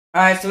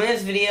Alright, so in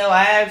this video,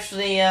 I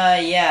actually,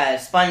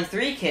 spun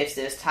 3 kits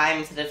this time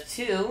instead of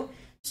 2.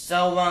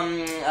 So,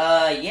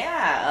 there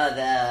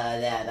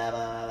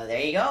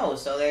you go.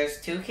 So there's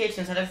 2 kits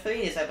instead of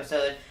 3 this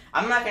episode.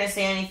 I'm not gonna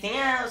say anything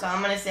else. All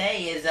I'm gonna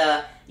say is,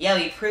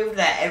 we proved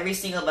that every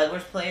single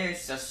Bedwars player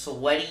is a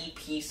sweaty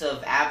piece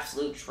of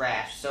absolute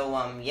trash. So,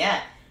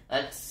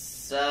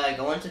 let's,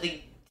 go into the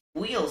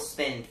wheel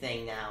spin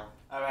thing now.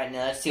 Alright,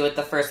 now let's see what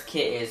the first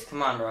kit is.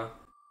 Come on, bro.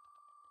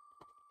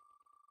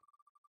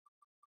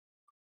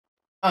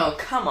 Oh,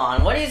 come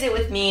on. What is it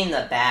with me and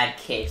the bad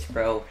kits,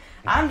 bro?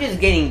 I'm just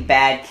getting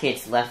bad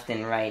kits left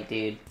and right,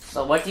 dude.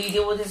 So what do you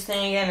do with this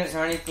thing again? Is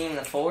there anything in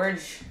the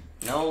forge?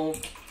 No.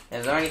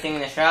 Is there anything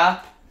in the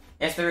shop?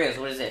 Yes, there is.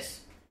 What is this?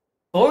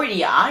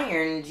 40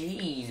 iron?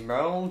 Jeez,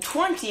 bro.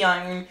 20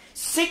 iron?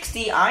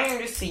 60 iron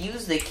just to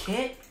use the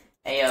kit?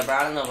 Hey, bro,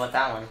 I don't know about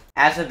that one.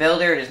 As a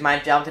builder, it is my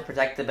job to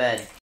protect the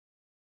bed.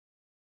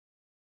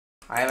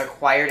 I have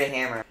acquired a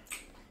hammer.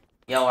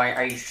 Yo,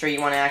 are you sure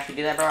you want to actually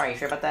do that, bro? Are you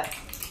sure about that?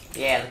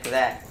 Yeah, look at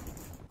that.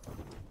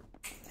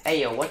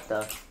 Hey, yo, what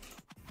the?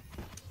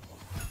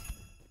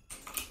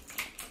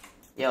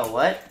 Yo,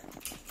 what?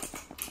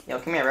 Yo,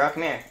 come here, bro,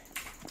 come here.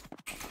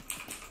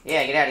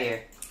 Yeah, get out of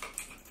here.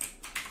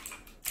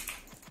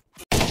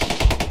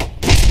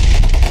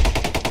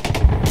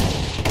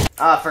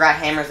 Oh, I forgot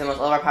hammer's the most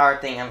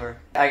overpowered thing ever.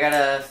 I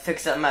gotta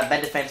fix up my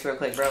bed defense real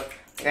quick, bro.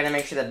 I gotta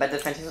make sure the bed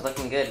defense is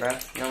looking good, bro. You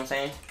know what I'm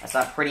saying? That's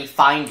a pretty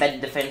fine bed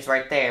defense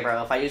right there,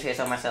 bro, if I do say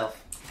so myself.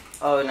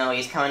 Oh no,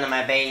 he's coming to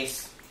my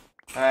base.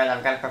 Alright,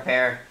 I've got to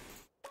prepare.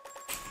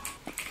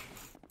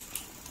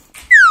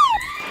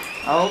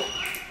 Oh.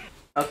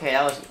 Okay,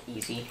 that was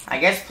easy. I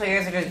guess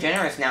players are just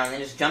generous now and they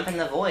just jump in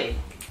the void.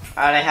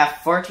 Alright, I have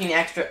 14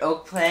 extra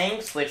oak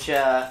planks, which,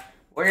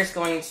 we're just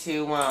going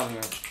to,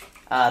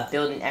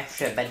 build an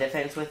extra bed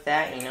defense with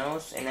that, you know,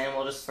 and then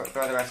we'll just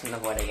throw the rest in the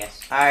void, I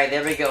guess. Alright,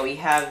 there we go. We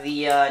have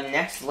the,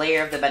 next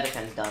layer of the bed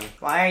defense done.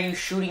 Why are you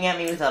shooting at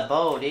me with a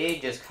bow,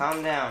 dude? Just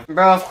calm down.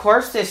 Bro, of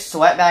course this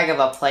sweatbag of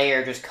a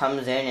player just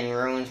comes in and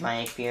ruins my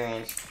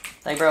experience.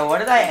 Like, bro, what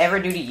did I ever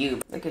do to you?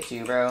 Look at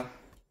you, bro.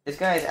 This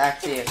guy is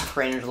actually a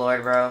cringe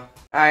lord, bro.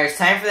 Alright, it's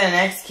time for the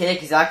next kid,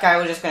 because that guy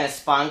was just gonna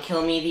spawn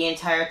kill me the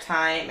entire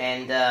time,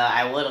 and,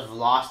 I would have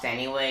lost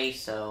anyway,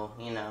 so,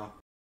 you know.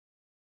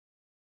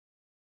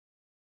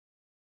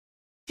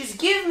 Just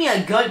give me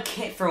a good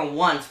kit for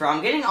once, bro.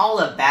 I'm getting all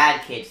the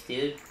bad kits,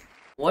 dude.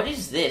 What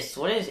is this?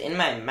 What is in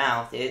my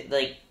mouth? It,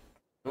 like,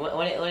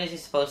 what is it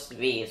supposed to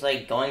be? It's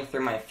like going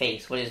through my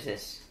face. What is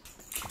this?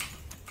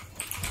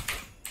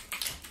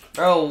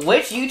 Bro,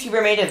 which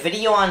YouTuber made a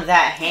video on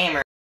that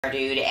hammer,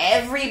 dude?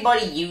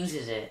 Everybody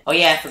uses it. Oh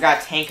yeah, I forgot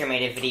Tanqr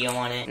made a video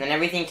on it. And then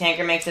everything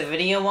Tanqr makes a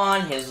video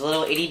on, his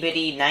little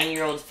itty-bitty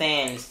 9-year-old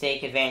fans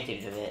take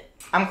advantage of it.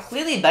 I'm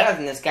clearly better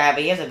than this guy,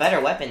 but he has a better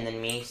weapon than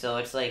me, so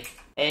it's like...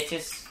 It's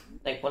just,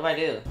 like, what do I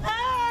do?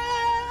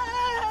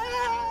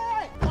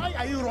 Why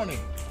are you running?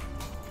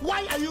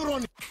 Why are you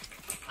running?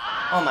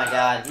 Oh my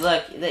god,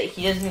 look,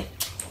 he doesn't...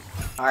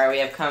 Alright, we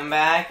have come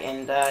back,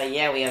 and,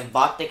 we have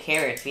bought the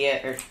carrots,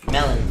 or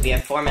melons, we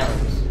have 4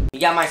 melons. You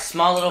got my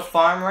small little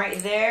farm right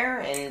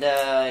there, and,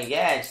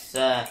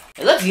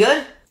 it looks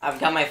good! I've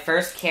got my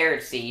first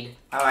carrot seed.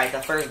 Alright,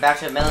 the first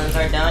batch of melons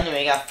are done, and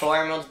we got 4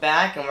 emeralds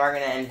back, and we're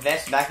gonna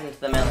invest back into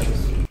the melons.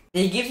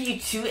 They give you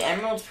 2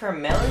 emeralds per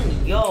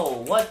melon?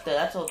 Yo, what the?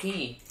 That's OP.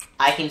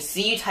 I can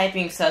see you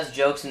typing sus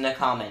jokes in the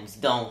comments.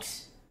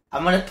 Don't.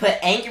 I'm gonna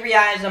put angry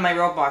eyes on my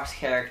Roblox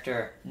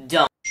character.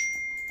 Don't.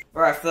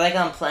 Bro, I feel like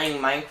I'm playing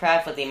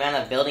Minecraft with the amount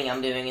of building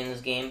I'm doing in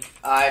this game.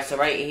 Alright, so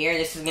right here,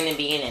 this is gonna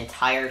be an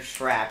entire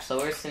trap. So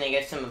we're just gonna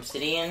get some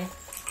obsidian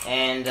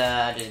and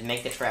just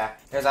make the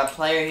trap. There's a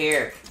player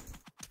here.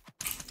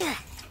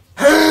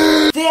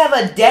 They have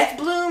a death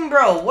bloom?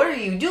 Bro, what are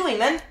you doing,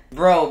 man?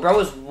 Bro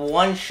is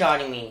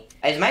one-shotting me.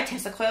 Is my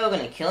Tesla coil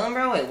gonna kill him,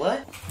 bro? Wait,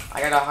 what? I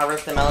gotta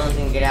harvest the melons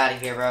and get out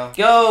of here, bro.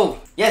 Go!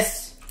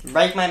 Yes!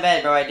 Break my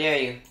bed, bro, I dare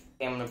you.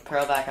 Okay, I'm gonna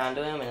pearl back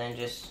onto him and then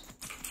just...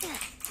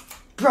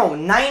 Bro,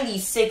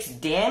 96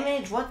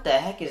 damage? What the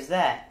heck is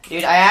that?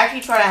 Dude, I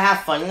actually try to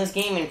have fun in this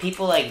game and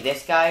people like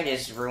this guy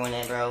just ruin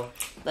it, bro.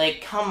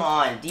 Like, come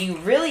on. Do you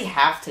really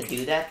have to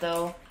do that,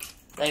 though?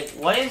 Like,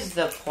 what is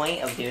the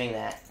point of doing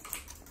that?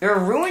 You're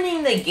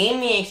ruining the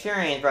gaming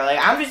experience, bro. Like,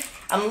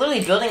 I'm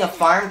literally building a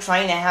farm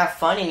trying to have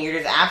fun, and you're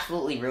just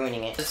absolutely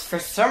ruining it. Just for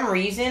some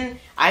reason,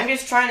 I'm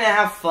just trying to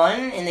have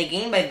fun in the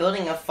game by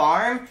building a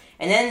farm,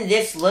 and then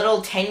this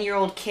little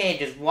 10-year-old kid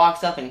just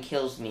walks up and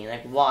kills me.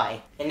 Like,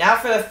 why? And now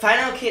for the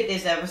final kit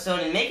this episode,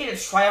 and make it a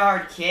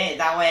Tryhard kit,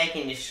 that way I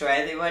can destroy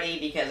everybody,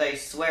 because I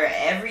swear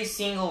every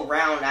single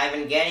round I've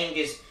been getting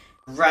just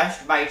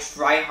rushed by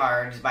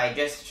Tryhards by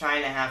just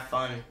trying to have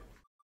fun.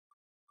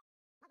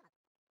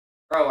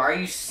 Bro, are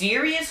you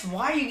serious?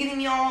 Why are you giving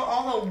me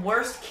all the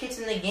worst kits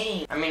in the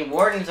game? I mean,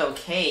 Warden's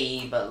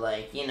okay, but,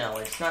 like, you know,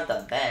 it's not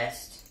the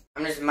best.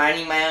 I'm just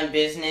minding my own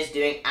business,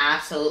 doing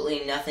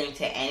absolutely nothing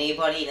to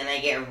anybody, then I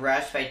get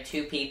rushed by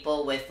 2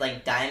 people with,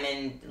 like,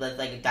 diamond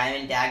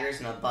daggers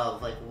and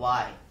above. Like,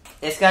 why?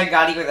 This guy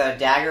got either a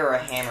dagger or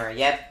a hammer.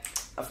 Yep,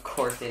 of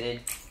course they did.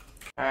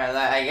 Alright,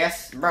 I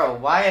guess, bro,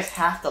 why is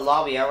half the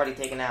lobby already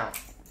taken out?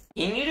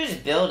 Can you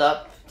just build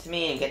up to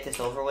me and get this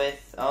over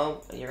with?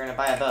 Oh, you're gonna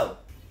buy a boat.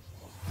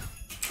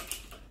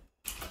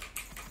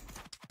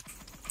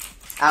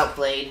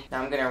 Outplayed.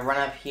 Now I'm gonna run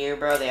up here,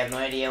 bro. They have no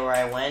idea where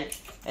I went.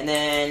 And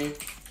then...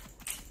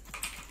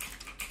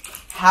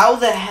 How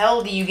the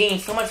hell do you gain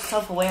so much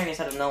self-awareness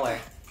out of nowhere?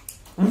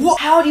 What?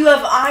 How do you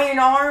have iron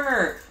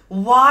armor?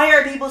 Why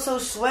are people so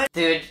sweaty?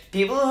 Dude,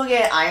 people who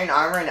get iron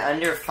armor in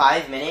under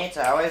 5 minutes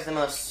are always the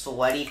most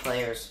sweaty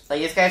players.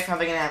 Like, this guy's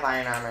probably gonna have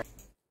iron armor.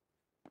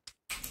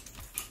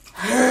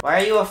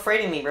 Why are you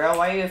afraid of me, bro?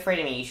 Why are you afraid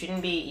of me? You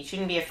shouldn't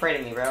be afraid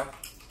of me, bro.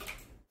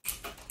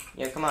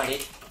 Yo, come on,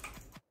 dude.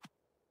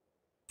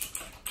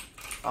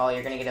 Oh,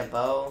 you're gonna get a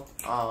bow?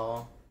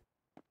 Oh.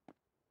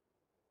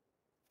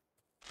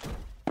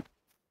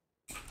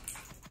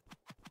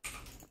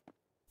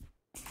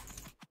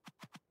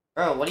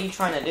 Bro, what are you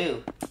trying to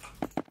do?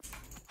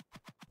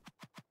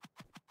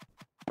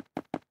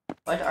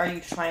 What are you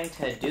trying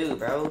to do,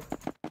 bro?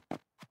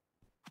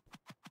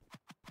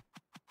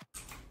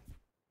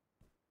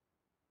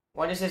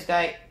 What is this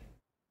guy?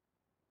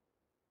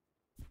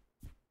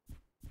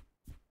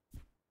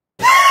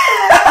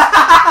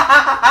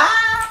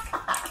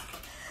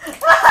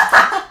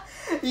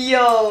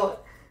 Yo!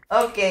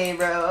 Okay,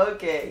 bro,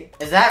 okay.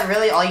 Is that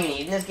really all you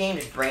need in this game?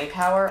 Just brain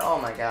power?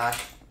 Oh my gosh.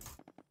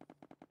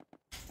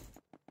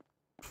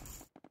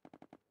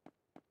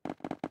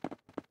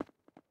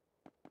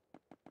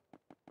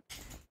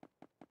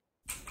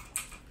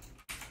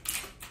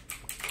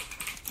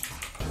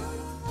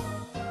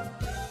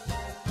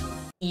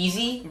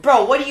 Easy?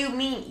 Bro, what do you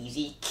mean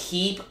easy?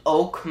 Keep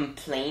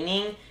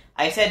complaining?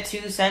 I said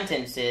 2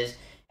 sentences,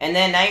 and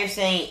then now you're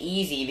saying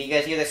easy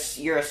because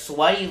you're a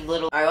sweaty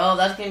little... Alright, well,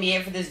 that's gonna be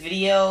it for this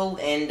video,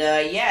 and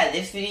yeah,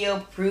 this video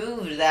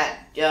proved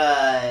that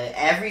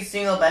every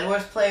single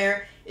Bedwars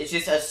player is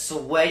just a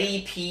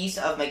sweaty piece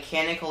of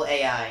mechanical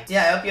AI. So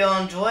yeah, I hope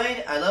y'all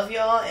enjoyed. I love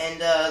y'all, and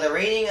the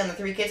rating on the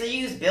 3 kits I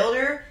used,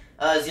 Builder,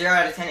 0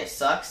 out of 10, it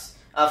sucks.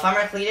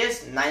 Farmer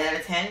Cletus, 9 out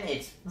of 10.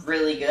 It's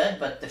really good,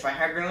 but the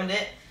Tryhard ruined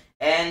it.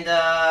 And,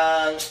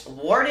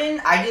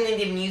 Warden, I didn't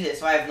even use it,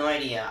 so I have no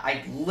idea.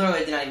 I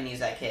literally did not even use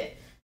that kit.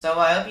 So,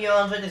 I hope you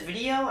all enjoyed this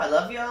video. I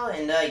love y'all,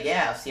 and,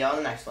 yeah, I'll see y'all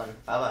in the next one.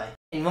 Bye-bye.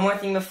 And one more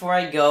thing before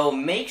I go,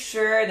 make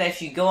sure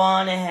that you go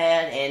on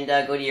ahead and,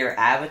 go to your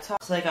avatar,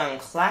 click on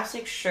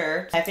Classic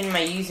Shirt, type in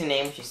my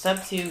username, which is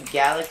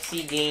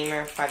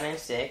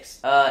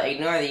sub2GalaxyGamer596.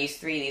 Ignore these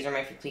 3, these are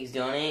my please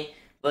donate.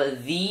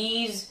 But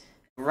these...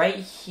 right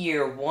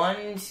here,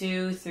 1,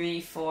 2,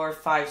 3, 4,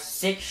 5,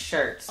 6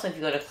 shirts. So if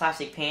you go to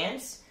classic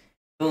pants,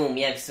 boom,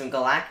 you have some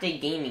galactic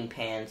gaming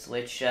pants,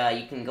 which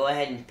you can go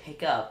ahead and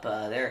pick up.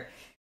 They're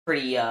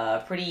pretty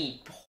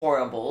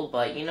horrible,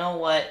 but you know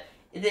what?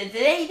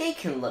 They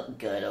can look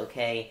good,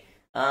 okay?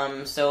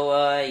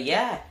 So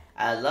yeah,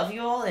 I love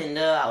you all, and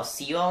I'll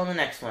see you all in the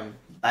next one.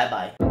 Bye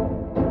bye.